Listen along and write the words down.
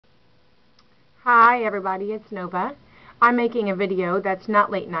Hi everybody, it's Nova. I'm making a video that's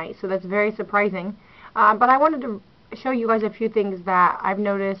not late night, so that's very surprising. But I wanted to show you guys a few things that I've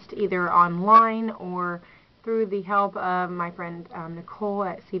noticed either online or through the help of my friend Nicole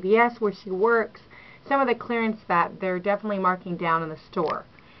at CVS where she works. Some of the clearance that they're definitely marking down in the store.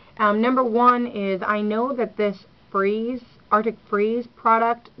 Number one is I know that this Arctic Freeze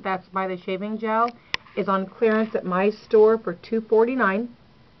product that's by the shaving gel is on clearance at my store for $2.49.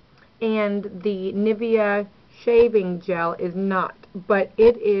 And the Nivea shaving gel is not, but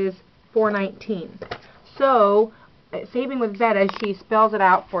it is $4.19. So, saving with Vetta, she spells it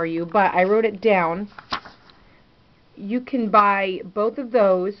out for you, but I wrote it down. You can buy both of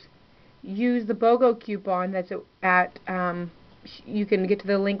those, use the BOGO coupon that's at you can get to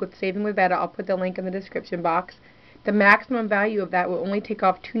the link with Saving with Vetta. I'll put the link in the description box. The maximum value of that will only take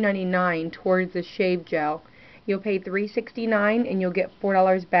off $2.99 towards the shave gel. You'll pay $3.69 and you'll get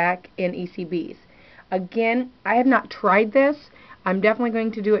 $4 back in ECBs. Again, I have not tried this. I'm definitely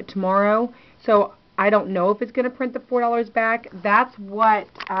going to do it tomorrow. So I don't know if it's going to print the $4 back. That's what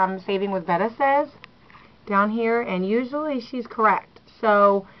Saving with Vetta says down here, and usually she's correct.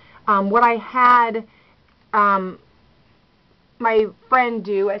 So what I had my friend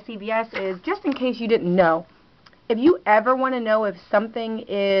do at CVS is, just in case you didn't know, if you ever want to know if something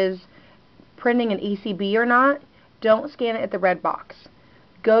is printing an ECB or not, don't scan it at the red box.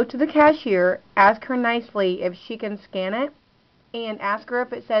 Go to the cashier, ask her nicely if she can scan it, and ask her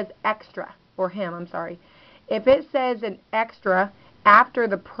if it says extra, or him, I'm sorry. If it says an extra after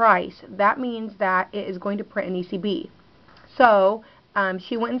the price, that means that it is going to print an ECB. So,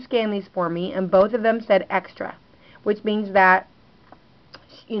 she went and scanned these for me, and both of them said extra, which means that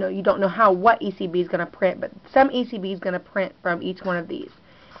you don't know what ECB is going to print, but some ECB is going to print from each one of these.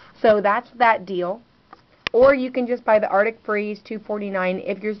 So that's that deal. Or you can just buy the Arctic Freeze $2.49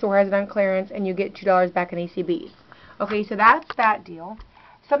 if your store has it on clearance and you get $2 back in ECBs. Okay, so that's that deal.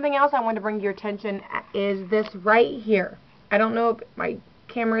 Something else I want to bring to your attention is this right here. I don't know if my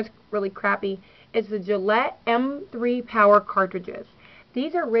camera is really crappy. It's the Gillette M3 Power cartridges.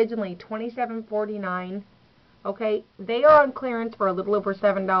 These are originally $27.49. Okay, they are on clearance for a little over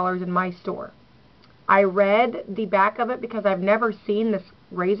 $7 in my store. I read the back of it because I've never seen this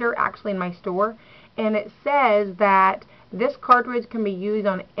razor actually in my store, and it says that this cartridge can be used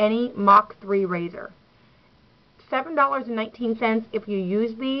on any Mach 3 razor. $7.19 if you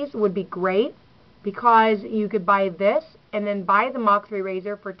use these would be great, because you could buy this and then buy the Mach 3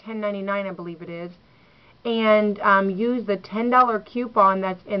 razor for $10.99, I believe it is, and use the $10 coupon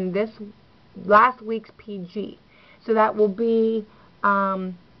that's in this last week's PG. So that will be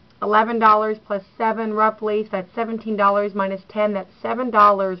 $11 plus 7 roughly, so that's $17 minus 10, that's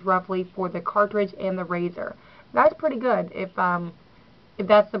 $7 roughly for the cartridge and the razor. That's pretty good if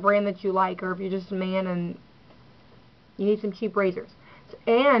that's the brand that you like, or if you're just a man and you need some cheap razors.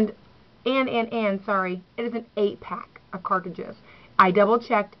 And sorry, it is an 8-pack of cartridges. I double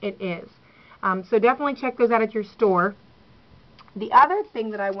checked, it is. So definitely check those out at your store. The other thing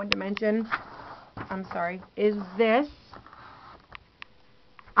that I wanted to mention, is this.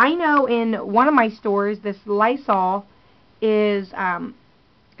 I know in one of my stores, this Lysol does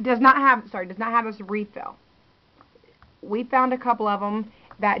not have this refill. We found a couple of them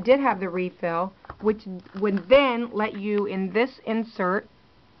that did have the refill, which would then let you, in this insert,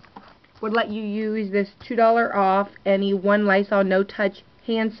 would let you use this $2 off any one Lysol no-touch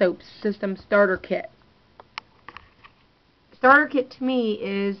hand soap system starter kit. Starter kit to me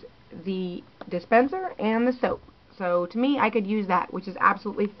is the dispenser and the soap. So to me, I could use that, which is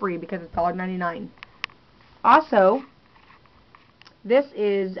absolutely free because it's $1.99. Also, this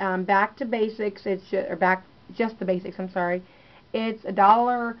is back to basics. It's just the basics. I'm sorry. It's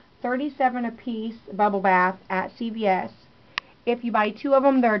 $1.37 a piece bubble bath at CVS. If you buy 2 of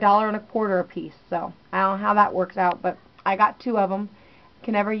them, they're $1.25 a piece. So I don't know how that works out, but I got 2 of them.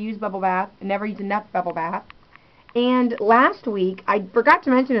 Can never use bubble bath. Never use enough bubble bath. And last week, I forgot to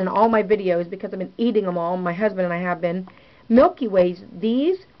mention in all my videos, because I've been eating them all, my husband and I have been, Milky Ways.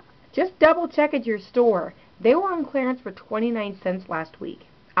 These, just double check at your store. They were on clearance for 29 cents last week.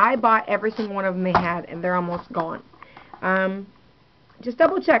 I bought every single one of them they had, and they're almost gone. Just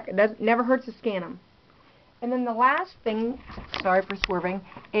double check. It never hurts to scan them. And then the last thing, sorry for swerving,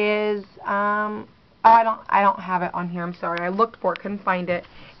 is, I don't have it on here, I'm sorry. I looked for it, couldn't find it,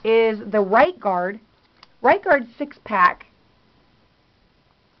 is the Right Guard 6-pack.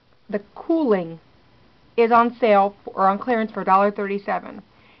 The cooling is on sale or on clearance for $1.37.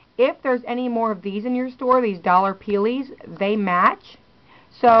 If there's any more of these in your store, these dollar peelies, they match.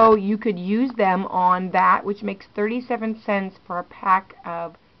 So you could use them on that, which makes 37 cents for a pack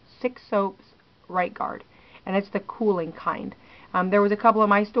of 6 soaps Right Guard, and it's the cooling kind. There was a couple in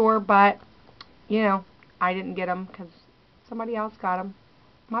my store, but you know, I didn't get them because somebody else got them.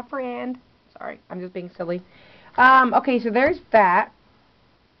 My friend. Sorry, I'm just being silly. Okay, so there's that.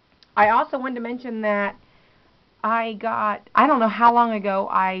 I also wanted to mention that I don't know how long ago,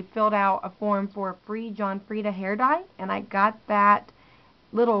 I filled out a form for a free John Frieda hair dye, and I got that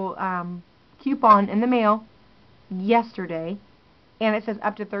little coupon in the mail yesterday, and it says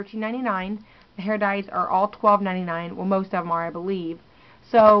up to $13.99. The hair dyes are all $12.99. Well, most of them are, I believe.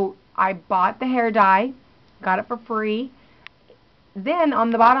 So I bought the hair dye, got it for free. Then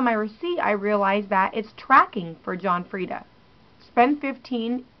on the bottom of my receipt, I realized that it's tracking for John Frieda. Spend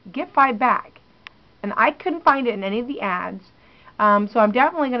 $15, get $5 back. And I couldn't find it in any of the ads. So I'm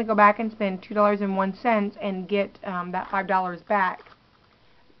definitely going to go back and spend $2.01 and get that $5 back.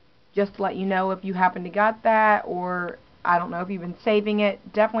 Just to let you know if you happen to got that, or I don't know if you've been saving it.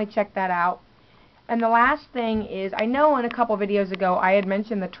 Definitely check that out. And the last thing is, I know in a couple videos ago I had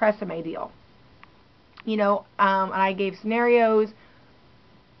mentioned the Tresemme deal. You know, and I gave scenarios,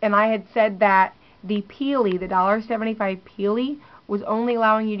 and I had said that the Peely, the $1.75 Peely, was only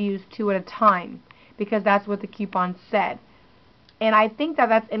allowing you to use 2 at a time, because that's what the coupon said. And I think that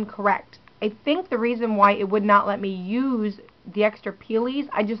that's incorrect. I think the reason why it would not let me use the extra Peelies,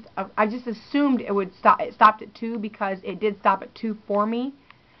 I just assumed it would stop. It stopped at 2 because it did stop at 2 for me.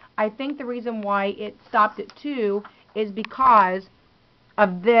 I think the reason why it stopped at 2 is because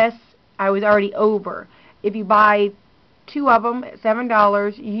of this. I was already over. If you buy 2 of them at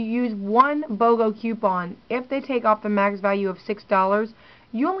 $7, you use 1 BOGO coupon. If they take off the max value of $6,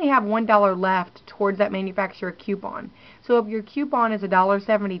 you only have $1 left towards that manufacturer coupon. So if your coupon is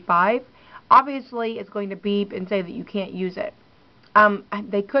 $1.75, obviously it's going to beep and say that you can't use it.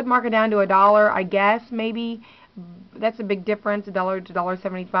 They could mark it down to $1, I guess, maybe. That's a big difference, $1 to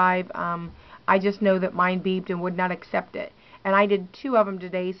 $1.75. I just know that mine beeped and would not accept it. And I did 2 of them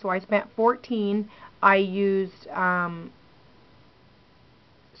today, so I spent $14. I used $6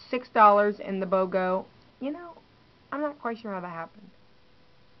 in the BOGO. You know, I'm not quite sure how that happened.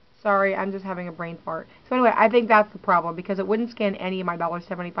 Sorry, I'm just having a brain fart. So anyway, I think that's the problem, because it wouldn't scan any of my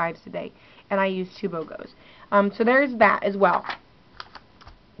 $1.75s today, and I used 2 BOGOs. So there's that as well.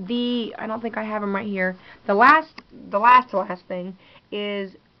 I don't think I have them right here. The last thing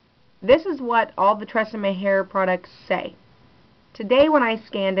is, this is what all the Tresemme hair products say. Today when I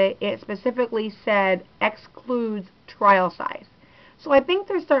scanned it, it specifically said excludes trial size. So I think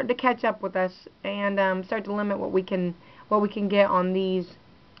they're starting to catch up with us and start to limit what we can get on these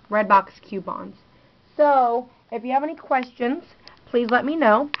red box coupons. So if you have any questions, please let me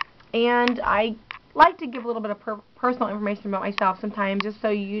know. And I like to give a little bit of personal information about myself sometimes, just so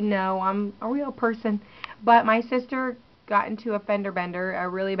you know I'm a real person. But my sister got into a fender bender, a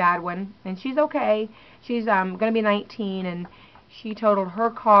really bad one, and she's okay. She's going to be 19, and she totaled her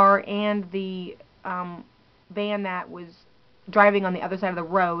car and the van that was driving on the other side of the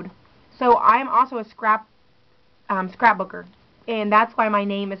road. So I'm also a scrapbooker, and that's why my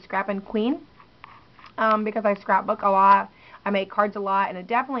name is Scrappin' Queen, because I scrapbook a lot. I make cards a lot, and it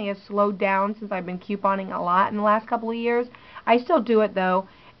definitely has slowed down since I've been couponing a lot in the last couple of years. I still do it though,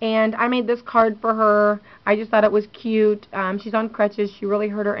 and I made this card for her. I just thought it was cute. She's on crutches. She really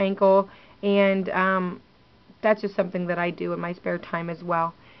hurt her ankle, and that's just something that I do in my spare time as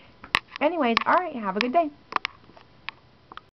well. Anyways, alright, have a good day.